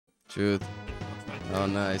Truth. Oh,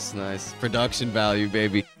 nice, nice. Production value,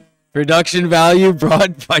 baby. Production value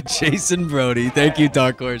brought by Jason Brody. Thank you,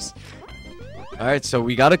 Darkhorse. All right, so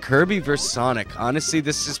we got a Kirby versus Sonic. Honestly,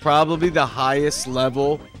 this is probably the highest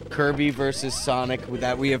level Kirby versus Sonic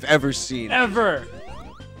that we have ever seen. Ever.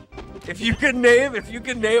 If you could name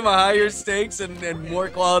a higher stakes and more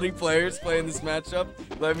quality players playing this matchup,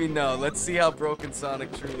 let me know. Let's see how broken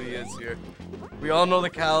Sonic truly is here. We all know the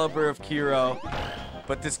caliber of Kero,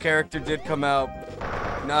 but this character did come out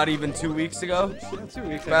not even 2 weeks ago. 2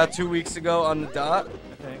 weeks. About 2 weeks ago on the dot.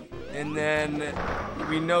 I think. And then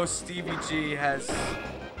we know Stevie G is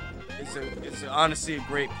honestly a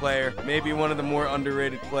great player. Maybe one of the more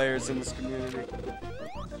underrated players in this community.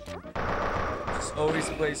 Just always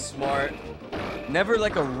plays smart. Never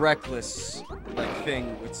like a reckless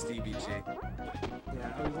thing with Stevie G.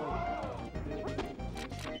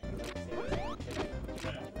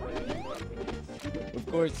 Of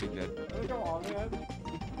course he did.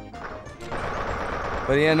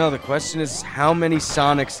 But yeah, no, the question is, how many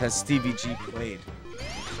Sonics has Stevie G played?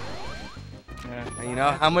 Yeah. And, you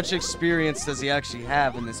know, how much experience does he actually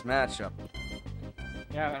have in this matchup?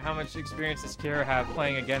 Yeah, how much experience does Kero have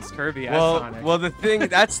playing against Kirby as Sonic? Well, the thing,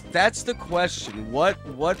 that's the question.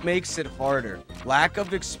 What makes it harder? Lack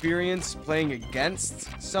of experience playing against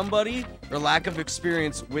somebody, or lack of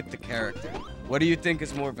experience with the character? What do you think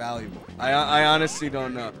is more valuable? I honestly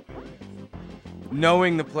don't know.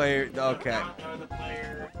 Knowing the player, okay.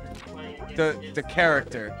 The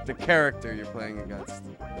character you're playing against.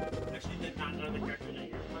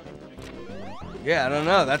 Yeah, I don't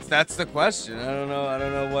know. That's the question. I don't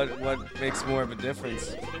know what makes more of a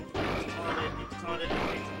difference.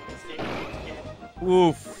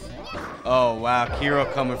 Oof. Oh wow,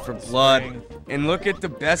 Kero coming for blood. And look at the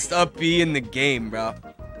best up B in the game, bro.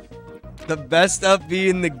 The best up B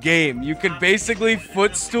in the game. You could basically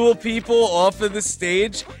footstool people off of the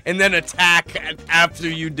stage and then attack after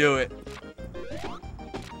you do it.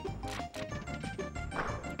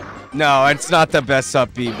 No, it's not the best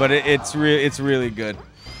up B, but it's really good.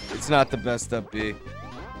 It's not the best up B.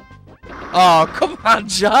 Oh, come on,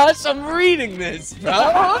 Josh. I'm reading this, bro.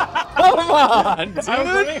 Come on,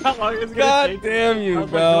 dude. God damn you,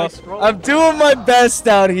 bro. I'm doing my best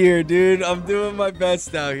out here, dude. I'm doing my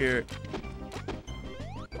best out here.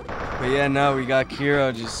 But yeah, no, we got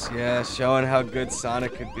Kero just, showing how good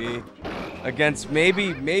Sonic could be. Against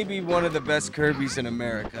maybe one of the best Kirbys in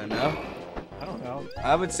America, no? I don't know.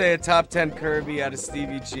 I would say a top 10 Kirby out of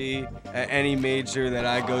Stevie G at any major that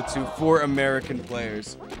I go to for American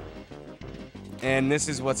players. And this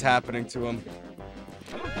is what's happening to him.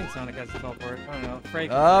 I don't think Sonic has a teleport. I don't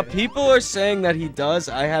know. People are saying that he does.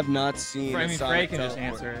 I have not seen I mean, Frey can just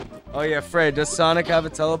answer it. Oh yeah, Frey, does Sonic have a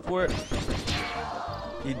teleport?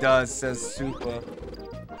 He does, says Supa.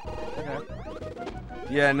 Okay.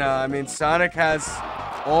 Yeah, no, I mean, Sonic has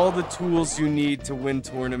all the tools you need to win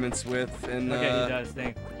tournaments with, and okay, he does,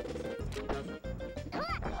 thank.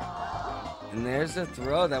 And there's a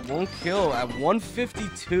throw that won't kill at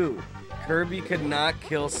 152. Kirby could not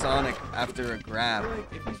kill Sonic after a grab.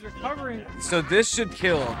 If he's recovering. So this should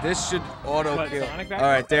kill. This should auto kill. All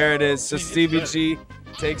right, there it is. So Stevie G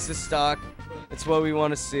takes the stock. That's what we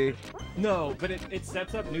want to see. No, but it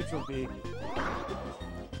sets up neutral B.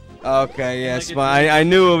 Okay, yes, I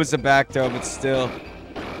knew it was a back throw, but still.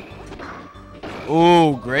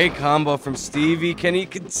 Ooh, great combo from Stevie. Can he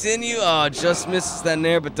continue? Oh, just misses that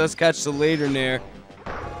nair, but does catch the later nair.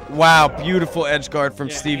 Wow, beautiful edge guard from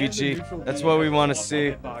Stevie G. That's what we want to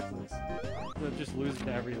see. So just lose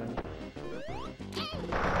to everything.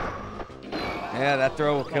 Yeah, that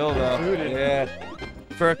throw will kill, though. Yeah.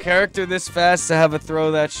 For a character this fast to have a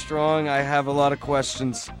throw that strong, I have a lot of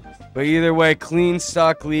questions. But either way, clean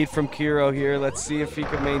stock lead from Kero here. Let's see if he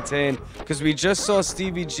can maintain. Because we just saw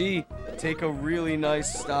Stevie G take a really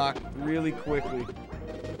nice stock really quickly.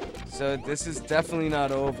 So this is definitely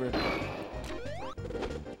not over.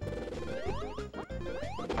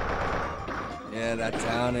 Yeah, that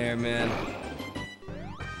down air, man.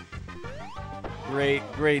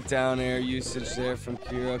 Great down air usage there from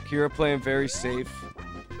Kero. Kero playing very safe.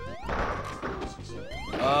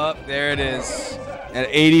 Oh, there it is. At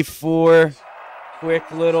 84.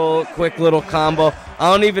 Quick little combo.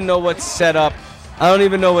 I don't even know what set up. I don't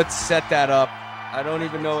even know what set that up.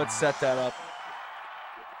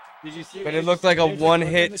 Did you see? But it looked like a one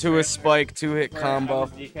hit to a spike, 2-hit combo.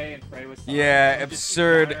 Yeah,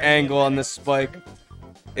 absurd angle on the spike.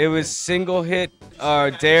 It was single hit,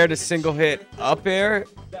 dare to single hit up air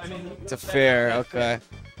to fair. Okay.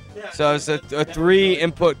 So it's a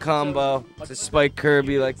 3-input combo to spike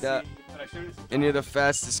Kirby like that. And you're the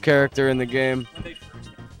fastest character in the game.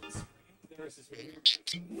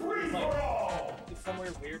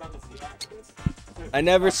 I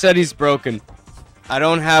never said he's broken. I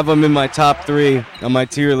don't have him in my top 3 on my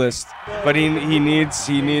tier list, but he needs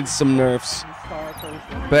some nerfs.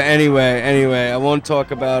 But anyway, I won't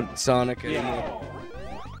talk about Sonic anymore.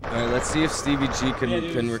 All right, let's see if Stevie G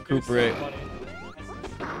can recuperate.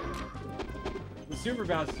 The super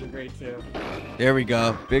bounces are great too. There we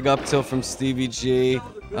go. Big up tilt from Stevie G.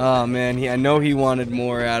 Oh man, I know he wanted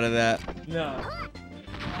more out of that. No.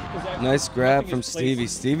 Nice grab from Stevie.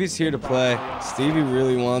 Stevie's here to play. Stevie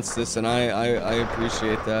really wants this, and I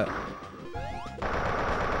appreciate that.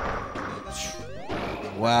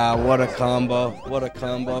 Wow, what a combo. What a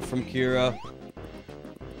combo from Kero.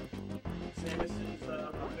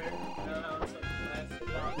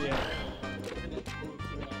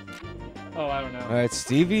 Oh, I don't know. All right,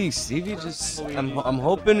 Stevie just I'm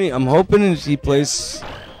hoping he plays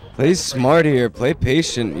smart here. Play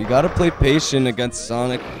patient. You got to play patient against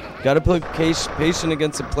Sonic. You got to play patient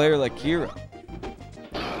against a player like Kero.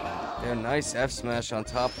 Yeah, nice F smash on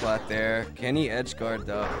top plat there. Can he edge guard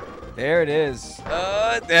though? There it is.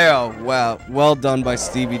 There. Oh, wow. Well done by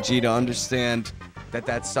Stevie G to understand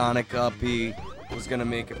that Sonic up he was gonna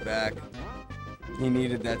make it back. He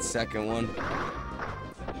needed that second one.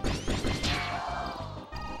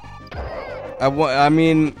 I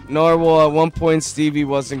mean, Narwhal, at one point Stevie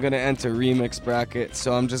wasn't going to enter remix bracket,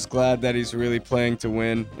 so I'm just glad that he's really playing to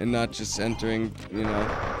win and not just entering, you know.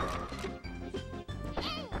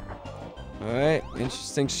 Alright,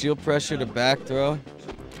 interesting shield pressure to back throw.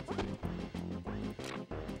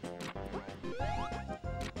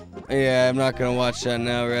 Yeah, I'm not going to watch that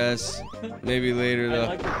now, Raz. Maybe later,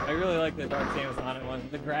 though. I really like the Dark Samus on it one.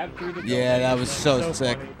 The grab through the yeah, that was so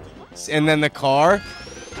sick. Funny. And then the car.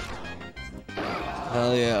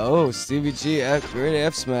 Hell yeah. Oh, Stevie G, great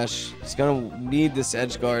F smash. He's gonna need this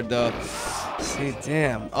edge guard though. See,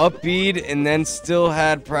 damn. Up bead and then still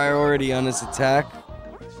had priority on his attack.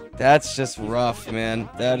 That's just rough, man.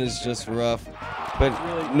 That is just rough.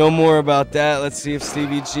 But no more about that. Let's see if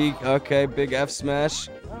Stevie G, okay, big F smash.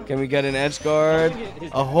 Can we get an edge guard?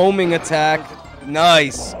 A homing attack.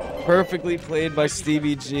 Nice. Perfectly played by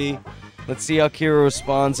Stevie G. Let's see how Kero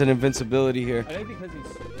responds in invincibility here. I think because he's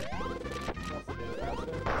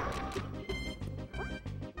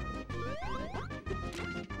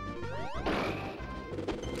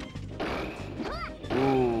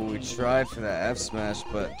ooh, we tried for that F smash,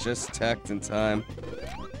 but just teched in time.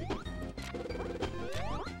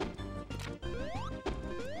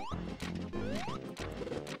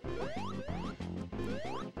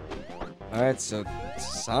 Alright, so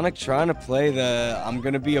Sonic trying to play the I'm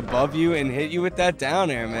gonna be above you and hit you with that down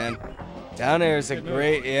air, man. Down air is a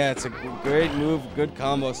great, yeah, it's a great move, good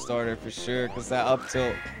combo starter for sure, because that up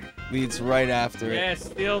tilt leads right after it. Yeah,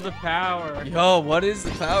 steal the power. Yo, what is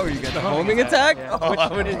the power? You got the homing attack? Yeah. Oh, I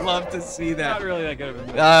would love to see that. Not really that good of a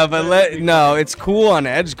move. But no, it's cool on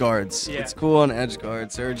edge guards. Yeah. It's cool on edge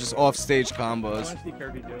guards, or just off-stage combos. I want to see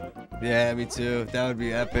Kirby do it. Yeah, me too. That would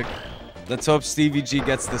be epic. Let's hope Stevie G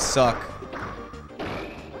gets the suck.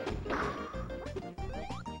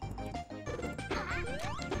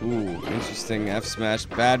 Ooh, interesting F smash.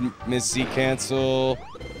 Bad miss C cancel.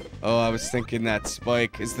 Oh, I was thinking that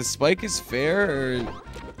spike. Is the spike is fair or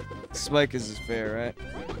spike is fair, right?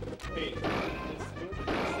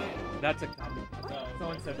 That's a comment.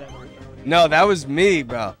 Someone said that more. No, that was me,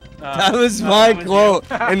 bro. That was my quote,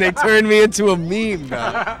 and they turned me into a meme,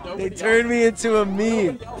 bro. They turned me into a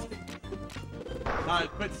meme.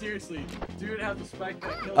 But seriously, dude had the spike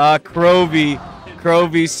that killed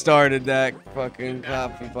Kirby started that fucking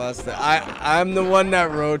copy pasta. I'm the one that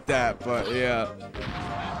wrote that, but yeah.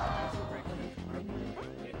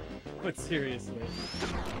 But seriously.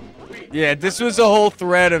 Yeah, this was a whole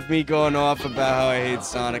thread of me going off about how I hate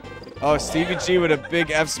Sonic. Oh, Stevie G with a big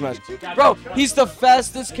F smash. Bro, he's the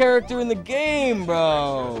fastest character in the game,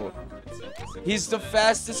 bro. He's the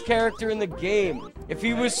fastest character in the game. If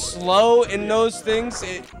he was slow in those things,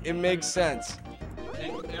 it makes sense.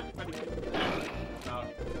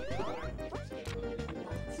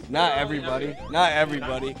 Not everybody. Not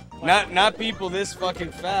everybody. Not people this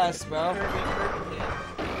fucking fast, bro.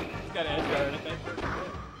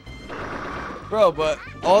 Bro, but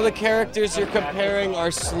all the characters you're comparing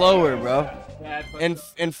are slower, bro. And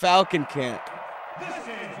Falcon can't.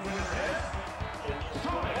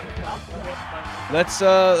 Let's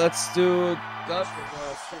do. Yeah,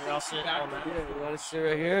 you want to sit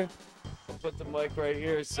right here? I'll put the mic right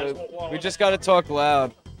here. So we just gotta talk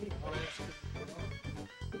loud.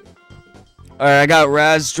 All right, I got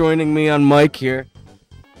Raz joining me on mic here.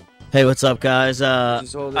 Hey, what's up, guys?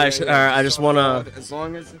 Just hold it I right here. just wanna. As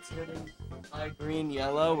long as it's hitting high green,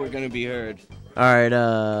 yellow, we're gonna be heard. All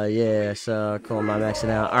right, yeah. So cool. I'm maxing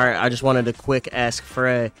out. All right, I just wanted to quick ask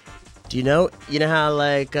Frey. Do you know how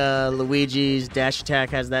like Luigi's dash attack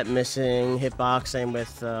has that missing hitbox? Same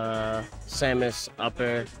with Samus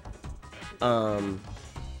upper.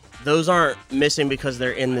 Those aren't missing because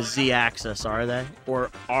they're in the Z-axis, are they?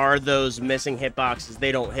 Or are those missing hitboxes?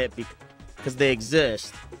 They don't hit because they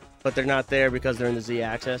exist, but they're not there because they're in the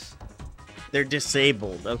Z-axis. They're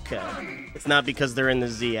disabled. Okay. It's not because they're in the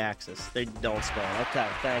Z-axis. They don't spawn. Okay.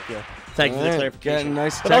 Thank you. Thank you for the clarification. Getting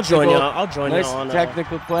nice but I'll join you. I'll join nice you on.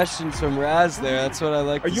 Technical questions from Raz there. That's what I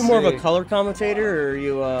like. Are you more of a color commentator, or are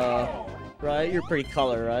you right? You're pretty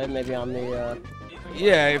color, right? Maybe I'm the.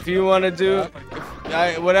 Yeah, if you want to do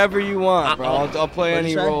whatever you want, bro. I'll play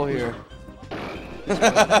any role here.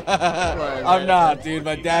 I'm not, dude.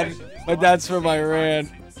 My dad's from Iran.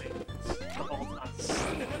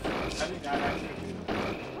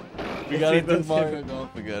 We gotta do Mario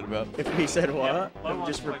Golf again, bro. If he said what?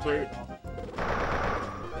 Just repeat.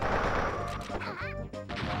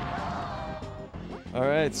 All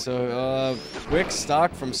right, so quick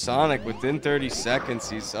stock from Sonic within 30 seconds.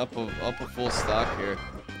 He's up a full stock here.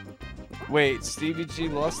 Wait, Stevie G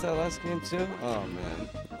lost that last game too? Oh man.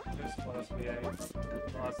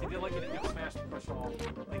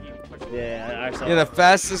 Yeah, I saw. Yeah, the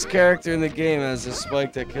fastest character in the game has a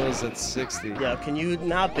spike that kills at 60. Yeah, can you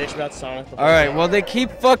not bitch about Sonic? All right, well they keep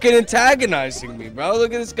fucking antagonizing me, bro.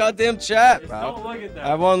 Look at this goddamn chat, bro. Don't look at that.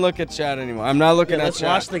 I won't look at chat anymore. I'm not looking at let's chat.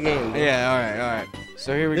 watch the game. Dude. Yeah, all right.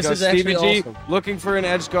 So here we This go. is Stevie actually G awesome. looking for an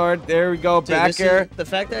edge guard. There we go. Dude, back air. the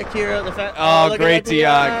fact that Kira, Oh, look great at that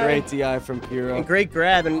DI. Great DI from Kiro. And great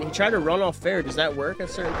grab, and he tried to run off fair. Does that work at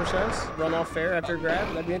certain percents? Run off fair after grab?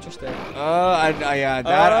 That'd be interesting. I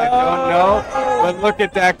don't know. But look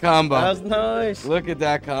at that combo. That was nice. Look at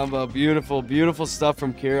that combo. Beautiful, beautiful stuff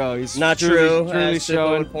from Kiro. He's Not truly true.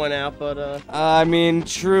 showing. Point out, but I mean,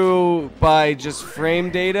 true by just frame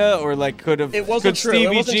data, or like could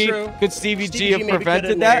Stevie G have prevented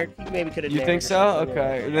that? He maybe could have. You think so?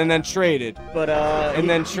 Okay, and then traded. But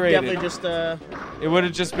then traded. Definitely just It would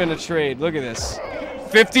have just been a trade. Look at this.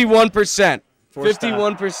 51%.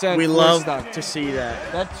 51%. We love to see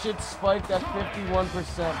that. That shit spiked at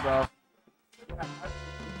 51%, bro.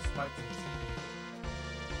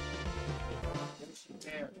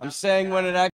 I'm saying when it actually